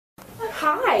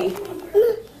Hi.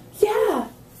 Yeah.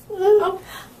 Oh.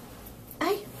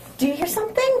 Do you hear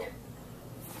something?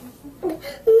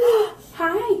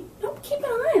 Hi. No, keep it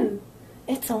on.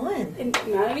 It's on.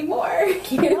 Not anymore.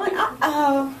 Keep it on.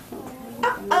 Uh-oh.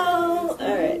 Uh-oh.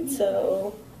 All right,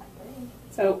 so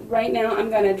right now I'm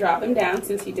going to drop him down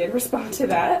since he did respond to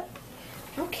that.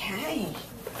 Okay.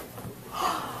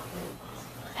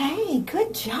 Hey,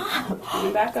 good job. Put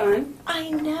him back on. I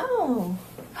know.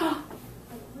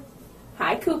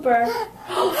 Hi, Cooper.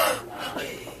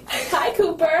 Hi,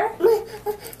 Cooper.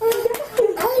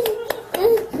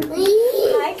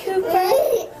 Hi, Cooper.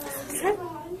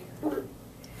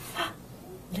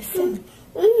 Listen.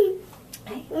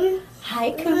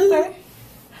 Hi, Cooper.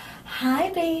 Hi,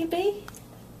 baby.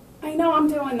 I know I'm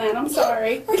doing that. I'm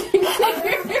sorry.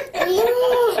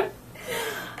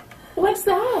 What's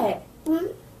that?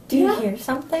 Do you hear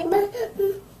something?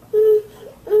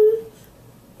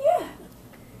 Yeah.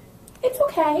 It's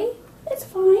okay. It's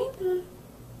fine.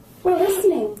 We're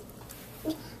listening.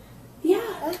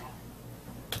 Yeah.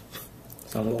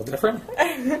 Sound a little different?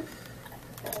 That's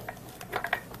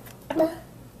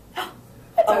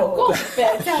a goldfish.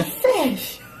 That's a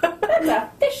fish. That's a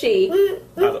fishy. I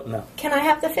don't know. Can I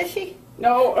have the fishy?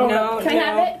 No. No, Can I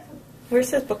have it?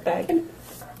 Where's his book bag?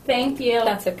 Thank you.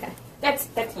 That's okay. That's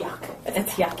yuck.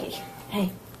 That's yucky.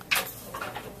 Hey.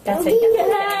 That's a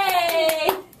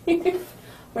yucky. Hey.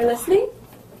 We're listening?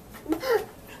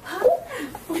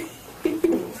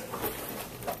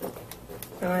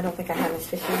 No, I don't think I have his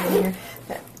fishy in here.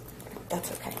 But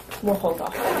that's okay. We'll hold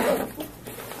off.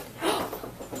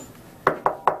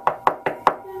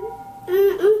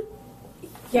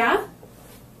 Yeah?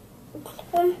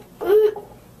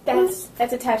 That's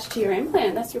attached to your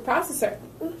implant. That's your processor.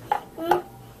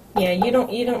 Yeah, you don't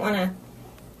want to.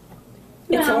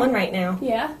 It's No. on right now.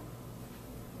 Yeah.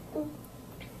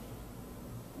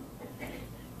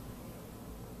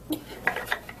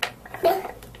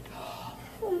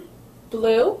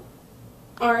 Blue,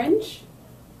 orange.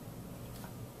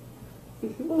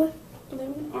 Blue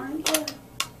and orange.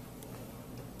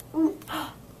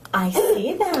 I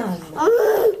see them.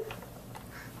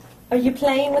 Are you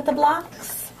playing with the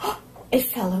blocks? It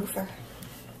fell over.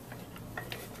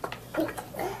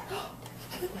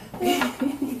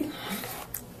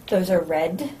 Those are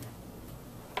red.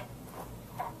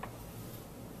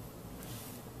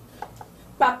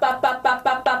 Bop, bop, bop, bop,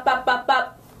 bop, bop, bop, bop,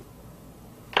 bop.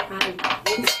 Hi.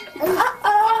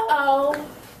 Uh-oh.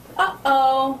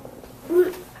 Uh-oh.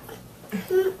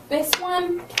 This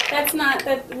one, that's not,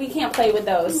 that we can't play with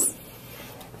those.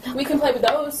 We can play with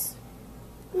those.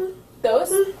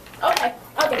 Those? Okay,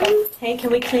 I'll get them. Hey,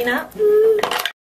 can we clean up?